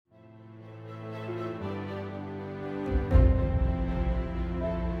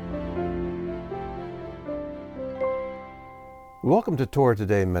Welcome to Torah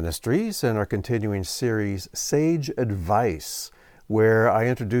Today Ministries and our continuing series, Sage Advice, where I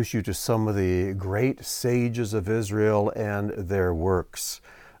introduce you to some of the great sages of Israel and their works.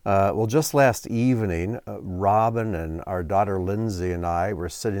 Just last evening, Robin and our daughter Lindsay and I were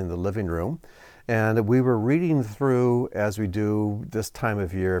sitting in the living room, and we were reading through, as we do this time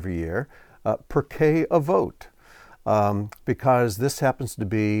of year every year, Pirkei Avot. Because this happens to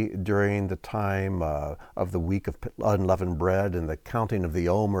be during the time of the week of unleavened bread and the counting of the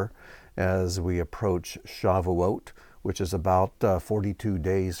Omer as we approach Shavuot, which is about 42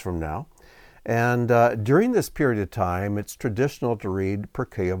 days from now. And during this period of time, it's traditional to read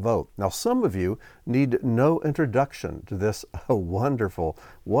Pirkei Avot. Now, some of you need no introduction to this wonderful,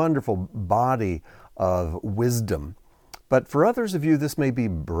 wonderful body of wisdom. But for others of you, this may be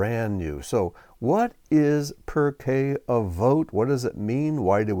brand new. So what is Pirkei Avot? What does it mean?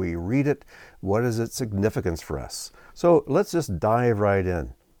 Why do we read it? What is its significance for us? So let's just dive right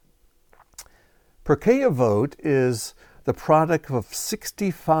in. Pirkei Avot is the product of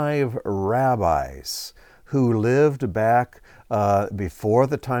 65 rabbis who lived back before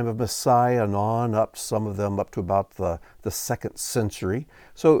the time of Messiah and on up, some of them up to about the 2nd century.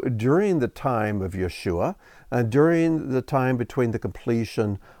 So during the time of Yeshua, during the time between the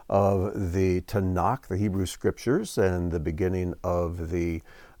completion of the Tanakh, the Hebrew Scriptures, and the beginning of the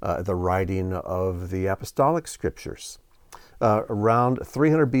writing of the Apostolic Scriptures, around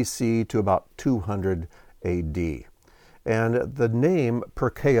 300 BC to about 200 AD. And the name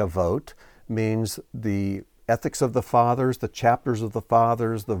Pirkei Avot means the ethics of the fathers, the chapters of the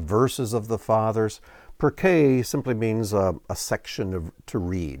fathers, the verses of the fathers. Pirkei simply means a section to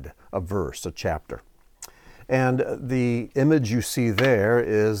read, a verse, a chapter. And the image you see there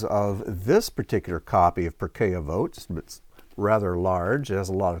is of this particular copy of Pirkei Avot. It's rather large. It has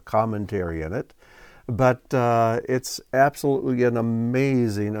a lot of commentary in it. But it's absolutely an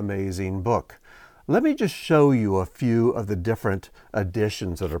amazing, amazing book. Let me just show you a few of the different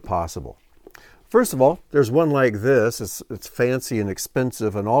editions that are possible. First of all, there's one like this. It's fancy and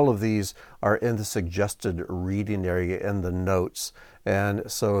expensive, and all of these are in the suggested reading area in the notes.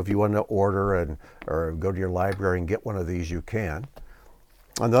 And so if you want to order or go to your library and get one of these, you can.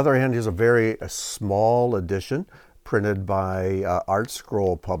 On the other hand, here's a very small edition printed by Art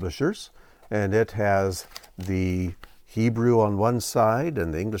Scroll Publishers, and it has the Hebrew on one side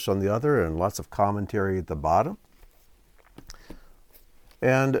and the English on the other, and lots of commentary at the bottom.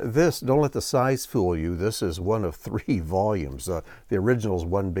 And this, don't let the size fool you, this is one of 3 volumes. The original is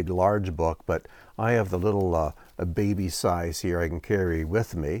one big large book, but I have the little baby size here I can carry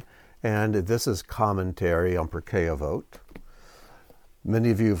with me. And this is commentary on Pirkei Avot.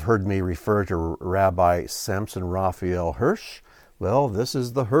 Many of you have heard me refer to Rabbi Samson Raphael Hirsch. Well, this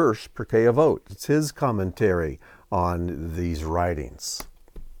is the Hirsch Pirkei Avot. It's his commentary on these writings.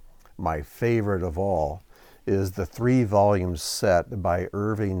 My favorite of all is the 3-volume set by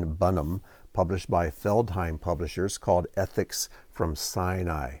Irving Bunham, published by Feldheim Publishers, called Ethics from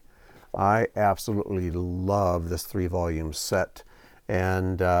Sinai. I absolutely love this 3-volume set,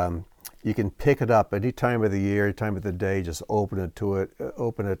 and you can pick it up any time of the year, any time of the day. Just open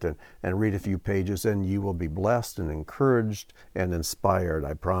it and read a few pages, and you will be blessed and encouraged and inspired,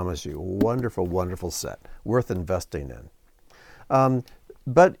 I promise you. Wonderful, wonderful set, worth investing in.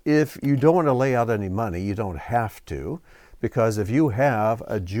 But if you don't want to lay out any money, you don't have to, because if you have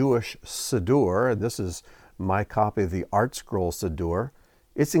a Jewish Siddur, and this is my copy of the Art Scroll Siddur,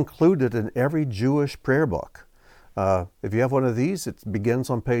 it's included in every Jewish prayer book. If you have one of these, it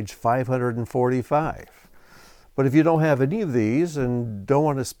begins on page 545. But if you don't have any of these and don't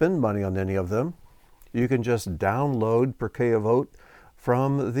want to spend money on any of them, you can just download Pirkei Avot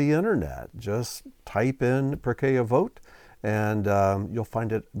from the internet. Just type in Pirkei Avot, and you'll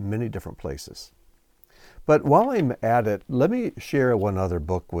find it many different places. But while I'm at it, let me share one other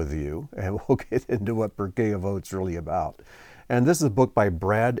book with you, and we'll get into what Pirkei Avot's really about. And this is a book by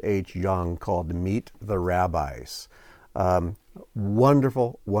Brad H. Young called Meet the Rabbis.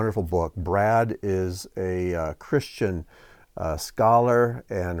 Wonderful, wonderful book. Brad is a Christian scholar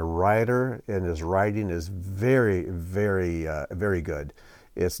and writer, and his writing is very, very, very good.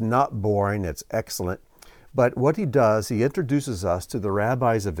 It's not boring, it's excellent. But what he does, he introduces us to the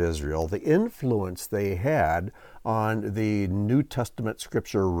rabbis of Israel, the influence they had on the New Testament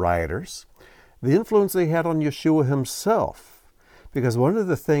scripture writers, the influence they had on Yeshua himself. Because one of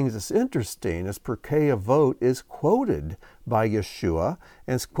the things that's interesting is Pirkei Avot is quoted by Yeshua,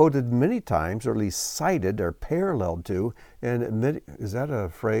 and it's quoted many times, or at least cited or paralleled to, and many, is that a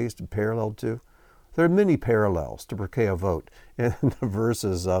phrase, paralleled to? There are many parallels to Pirkei Avot in the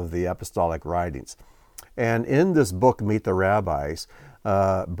verses of the apostolic writings. And in this book, Meet the Rabbis,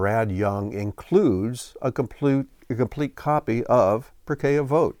 Brad Young includes a complete copy of Pirkei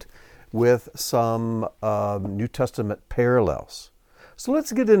Avot with some New Testament parallels. So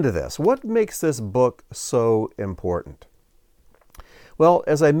let's get into this. What makes this book so important? Well,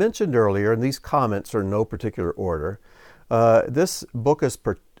 as I mentioned earlier, and these comments are in no particular order, this book is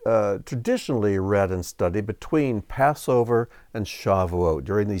traditionally read and studied between Passover and Shavuot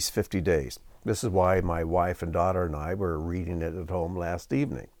during these 50 days. This is why my wife and daughter and I were reading it at home last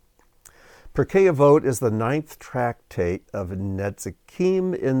evening. Pirkei Avot is the 9th tractate of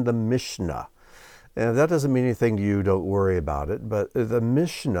Nezikim in the Mishnah. And if that doesn't mean anything to you, don't worry about it. But the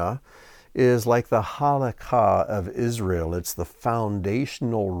Mishnah is like the halakha of Israel. It's the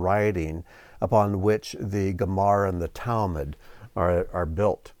foundational writing upon which the Gemara and the Talmud are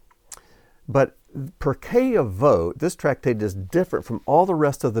built. But Pirkei Avot, this tractate, is different from all the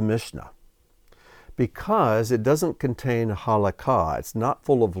rest of the Mishnah because it doesn't contain halakha. It's not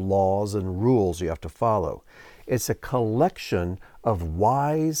full of laws and rules you have to follow. It's a collection of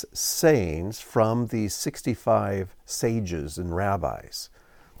wise sayings from these 65 sages and rabbis.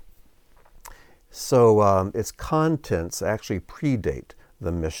 So its contents actually predate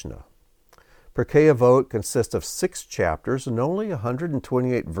the Mishnah. Pirkei Avot consists of 6 chapters and only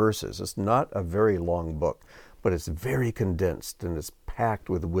 128 verses. It's not a very long book, but it's very condensed and it's packed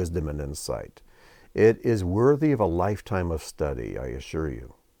with wisdom and insight. It is worthy of a lifetime of study, I assure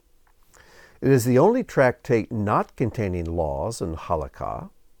you. It is the only tractate not containing laws and halakha.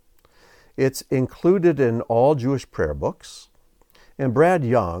 It's included in all Jewish prayer books. And Brad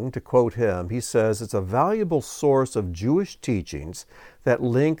Young, to quote him, he says, it's a valuable source of Jewish teachings that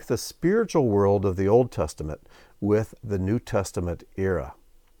link the spiritual world of the Old Testament with the New Testament era.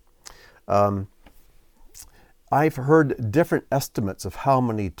 I've heard different estimates of how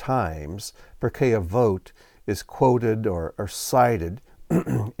many times Pirkei Avot is quoted or cited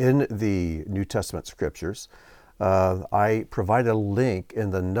in the New Testament scriptures. I provide a link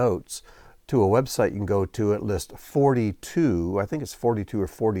in the notes to a website you can go to. It lists 42, I think it's 42 or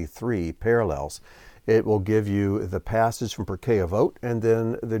 43 parallels. It will give you the passage from Pirkei Avot and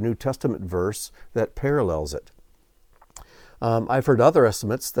then the New Testament verse that parallels it. I've heard other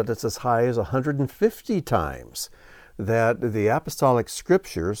estimates that it's as high as 150 times that the apostolic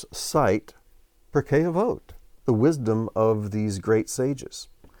scriptures cite Pirkei Avot, the wisdom of these great sages.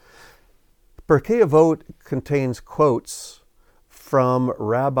 Pirkei Avot contains quotes from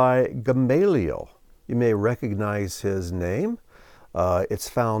Rabbi Gamaliel. You may recognize his name. It's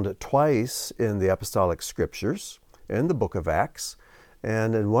found twice in the apostolic scriptures, in the book of Acts.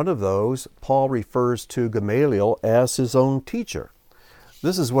 And in one of those, Paul refers to Gamaliel as his own teacher.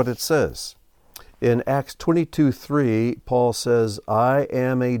 This is what it says. In Acts 22:3, Paul says, I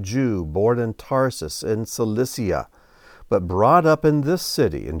am a Jew born in Tarsus in Cilicia, but brought up in this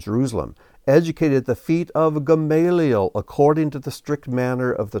city, in Jerusalem, educated at the feet of Gamaliel, according to the strict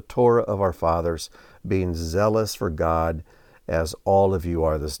manner of the Torah of our fathers, being zealous for God, as all of you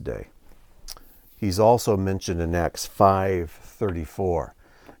are this day. He's also mentioned in Acts 5:34,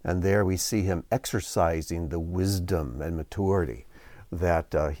 and there we see him exercising the wisdom and maturity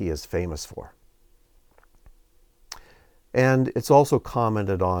that he is famous for. And it's also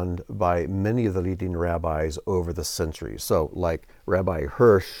commented on by many of the leading rabbis over the centuries. So like Rabbi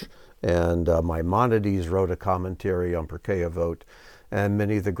Hirsch and Maimonides wrote a commentary on Pirkei Avot, and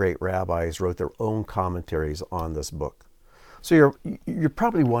many of the great rabbis wrote their own commentaries on this book. So you're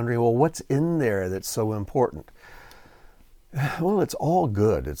probably wondering, well, what's in there that's so important? Well, it's all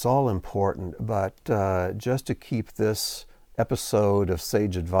good. It's all important. But just to keep this episode of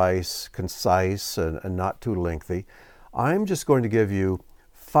Sage Advice concise and not too lengthy, I'm just going to give you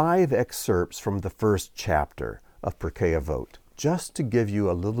 5 excerpts from the first chapter of Pirkei Avot, just to give you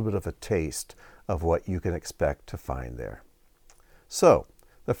a little bit of a taste of what you can expect to find there. So,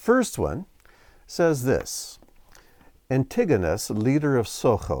 the first one says this. Antigonus, leader of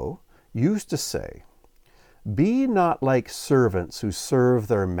Socho, used to say, be not like servants who serve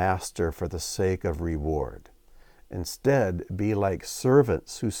their master for the sake of reward. Instead, be like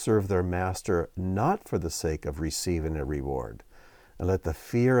servants who serve their master not for the sake of receiving a reward, and let the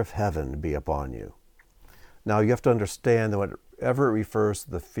fear of heaven be upon you. Now, you have to understand that whenever it refers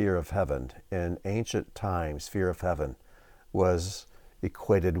to the fear of heaven, in ancient times, fear of heaven was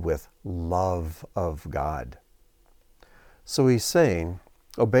equated with love of God. So he's saying,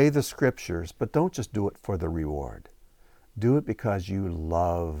 obey the scriptures, but don't just do it for the reward. Do it because you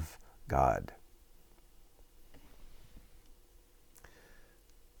love God.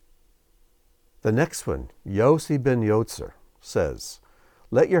 The next one, Yossi ben Yotzer, says,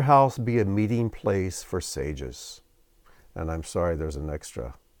 Let your house be a meeting place for sages. And I'm sorry, there's an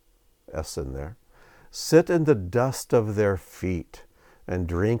extra S in there. Sit in the dust of their feet and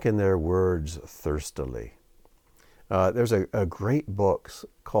drink in their words thirstily. There's a great book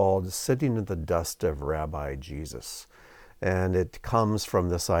called Sitting in the Dust of Rabbi Jesus. And it comes from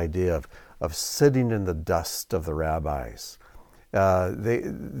this idea of sitting in the dust of the rabbis.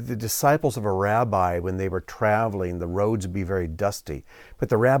 The disciples of a rabbi, when they were traveling, the roads would be very dusty. But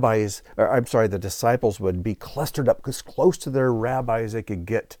the disciples would be clustered up as close to their rabbi as they could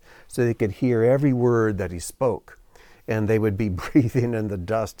get, so they could hear every word that he spoke. And they would be breathing in the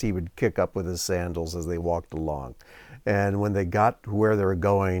dust he would kick up with his sandals as they walked along. And when they got where they were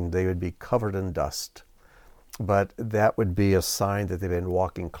going, they would be covered in dust. But that would be a sign that they've been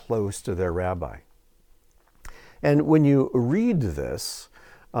walking close to their rabbi. And when you read this,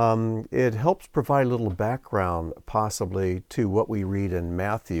 it helps provide a little background possibly to what we read in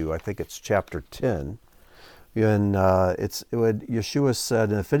Matthew. I think it's chapter 10. And Yeshua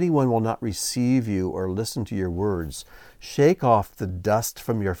said, if anyone will not receive you or listen to your words, shake off the dust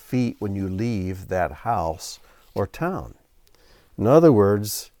from your feet when you leave that house or town. In other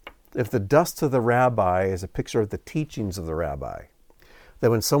words, if the dust of the rabbi is a picture of the teachings of the rabbi,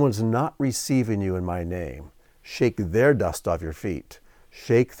 then when someone's not receiving you in my name, shake their dust off your feet.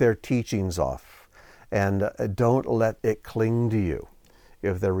 Shake their teachings off. And don't let it cling to you.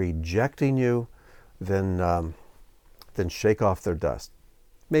 If they're rejecting you, then shake off their dust.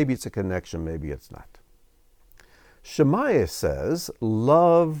 Maybe it's a connection, maybe it's not. Shemaiah says,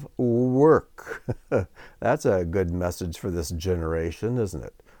 love work. That's a good message for this generation, isn't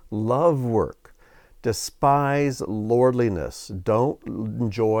it? Love work. Despise lordliness. Don't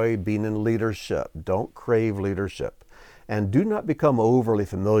enjoy being in leadership. Don't crave leadership. And do not become overly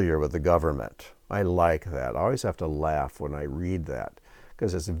familiar with the government. I like that. I always have to laugh when I read that,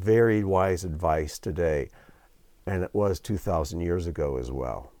 because it's very wise advice today, and it was 2,000 years ago as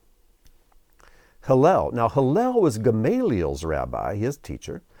well. Hillel. Now, Hillel was Gamaliel's rabbi, his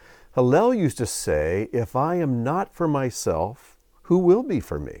teacher. Hillel used to say, if I am not for myself, who will be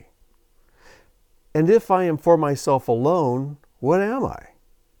for me? And if I am for myself alone, what am I?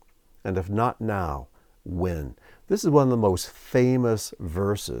 And if not now, when? This is one of the most famous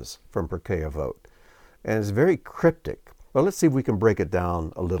verses from Pirkei Avot. And it's very cryptic. Well, let's see if we can break it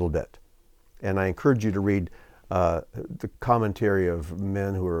down a little bit. And I encourage you to read the commentary of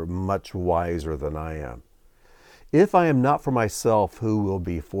men who are much wiser than I am. If I am not for myself, who will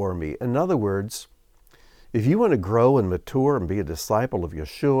be for me? In other words, if you want to grow and mature and be a disciple of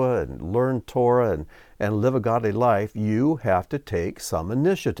Yeshua and learn Torah and live a godly life, you have to take some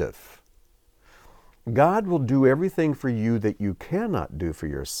initiative. God will do everything for you that you cannot do for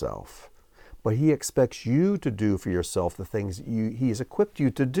yourself, but He expects you to do for yourself the things He has equipped you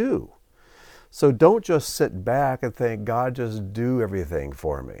to do. So don't just sit back and think, God, just do everything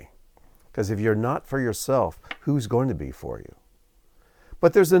for me. Because if you're not for yourself, who's going to be for you?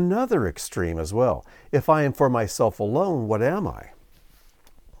 But there's another extreme as well. If I am for myself alone, what am I?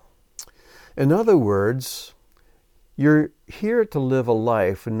 In other words, you're here to live a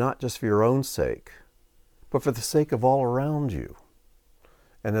life not just for your own sake, but for the sake of all around you.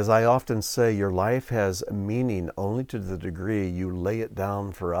 And as I often say, your life has meaning only to the degree you lay it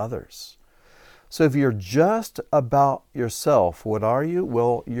down for others. So if you're just about yourself, what are you?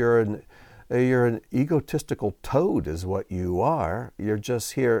 Well, you're an egotistical toad is what you are. You're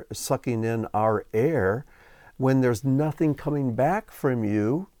just here sucking in our air when there's nothing coming back from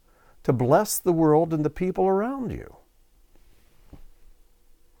you to bless the world and the people around you.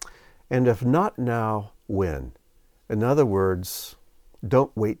 And if not now, when? In other words,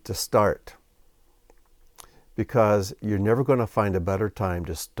 don't wait to start, because you're never going to find a better time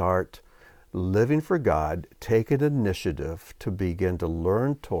to start living for God. Take an initiative to begin to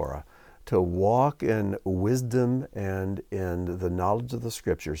learn Torah, to walk in wisdom and in the knowledge of the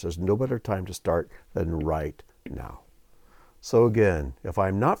Scriptures. There's no better time to start than right now. So again, if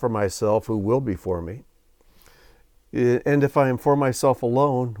I'm not for myself, who will be for me? And if I am for myself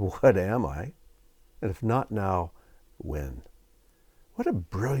alone, what am I? And if not now, when? What a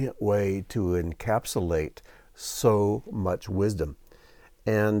brilliant way to encapsulate so much wisdom.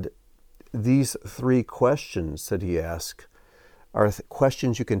 And these three questions that he asks are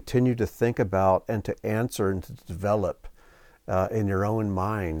questions you continue to think about and to answer and to develop in your own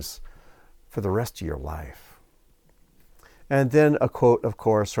minds for the rest of your life. And then a quote, of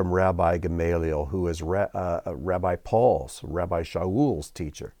course, from Rabbi Gamaliel, who is Rabbi Shaul's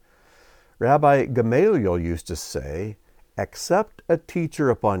teacher. Rabbi Gamaliel used to say, accept a teacher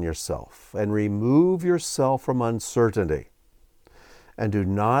upon yourself and remove yourself from uncertainty. and do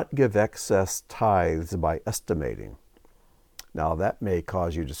not give excess tithes by estimating. Now that may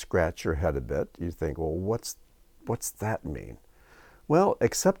cause you to scratch your head a bit. You think, well, what's that mean? Well,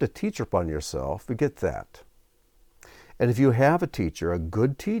 accept a teacher upon yourself. We get that. And if you have a teacher, a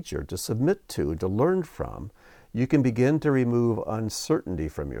good teacher to submit to, to learn from, you can begin to remove uncertainty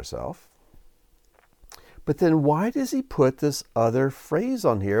from yourself. But then why does he put this other phrase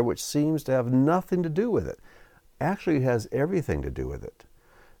on here which seems to have nothing to do with it? Actually, it has everything to do with it. It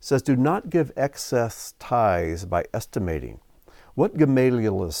says, do not give excess tithes by estimating. What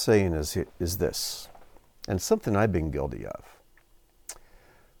Gamaliel is saying is this, and something I've been guilty of.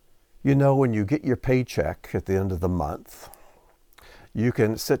 You know, when you get your paycheck at the end of the month, you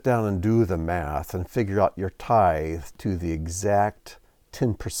can sit down and do the math and figure out your tithe to the exact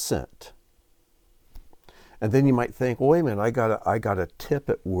 10%. And then you might think, well, wait a minute, I got a tip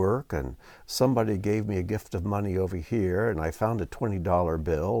at work, and somebody gave me a gift of money over here, and I found a $20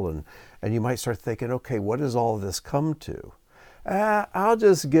 bill, and you might start thinking, okay, what does all of this come to? I'll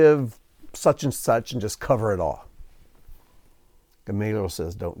just give such and such and just cover it all. Gamaliel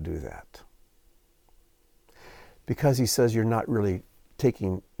says, don't do that. Because he says you're not really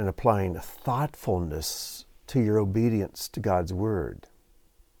taking and applying thoughtfulness to your obedience to God's word.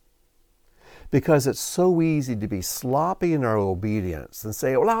 Because it's so easy to be sloppy in our obedience and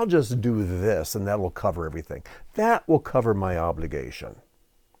say, well, I'll just do this and that'll cover everything. That will cover my obligation.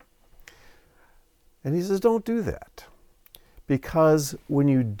 And he says, don't do that. Because when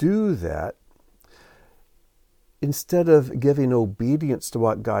you do that, instead of giving obedience to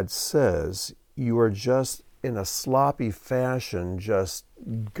what God says, you are just in a sloppy fashion, just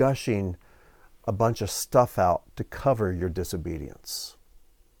gushing a bunch of stuff out to cover your disobedience.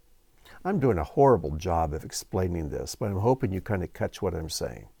 I'm doing a horrible job of explaining this, but I'm hoping you kind of catch what I'm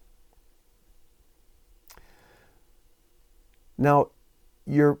saying. Now,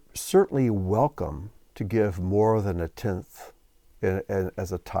 you're certainly welcome to give more than a tenth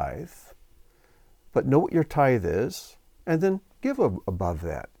as a tithe, but know what your tithe is, and then give above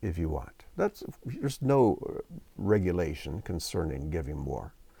that if you want. There's no regulation concerning giving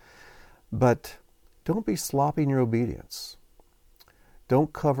more. But don't be sloppy in your obedience.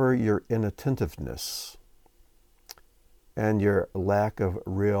 Don't cover your inattentiveness and your lack of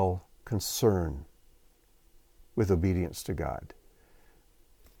real concern with obedience to God.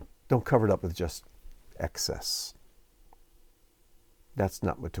 Don't cover it up with just excess. That's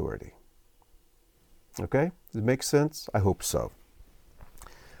not maturity. Okay? Does it make sense? I hope so.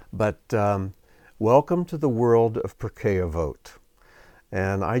 But welcome to the world of Pirkei Avot.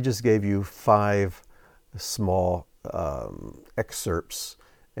 And I just gave you 5 small excerpts.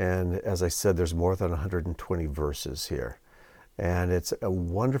 And as I said, there's more than 120 verses here. And it's a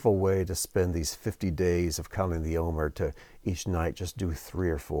wonderful way to spend these 50 days of counting the Omer to each night just do 3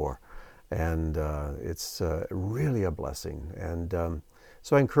 or 4. And it's really a blessing. And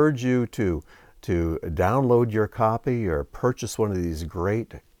so I encourage you to download your copy or purchase one of these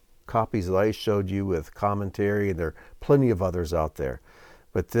great copies that I showed you with commentary. There are plenty of others out there.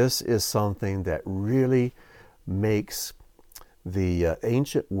 But this is something that really makes the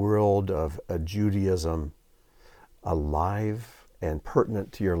ancient world of Judaism alive and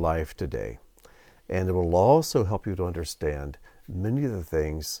pertinent to your life today. And it will also help you to understand many of the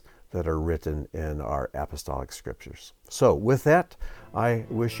things that are written in our apostolic scriptures. So with that, I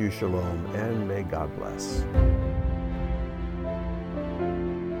wish you shalom and may God bless.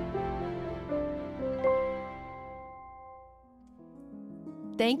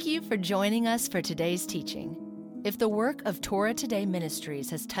 Thank you for joining us for today's teaching. If the work of Torah Today Ministries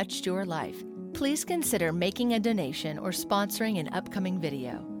has touched your life, please consider making a donation or sponsoring an upcoming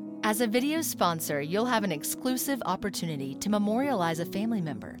video. As a video sponsor, you'll have an exclusive opportunity to memorialize a family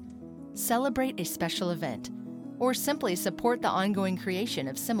member, celebrate a special event, or simply support the ongoing creation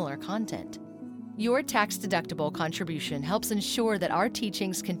of similar content. Your tax-deductible contribution helps ensure that our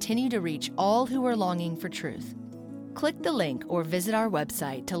teachings continue to reach all who are longing for truth. Click the link or visit our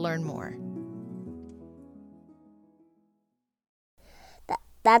website to learn more.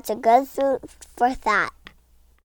 That's a good food for thought.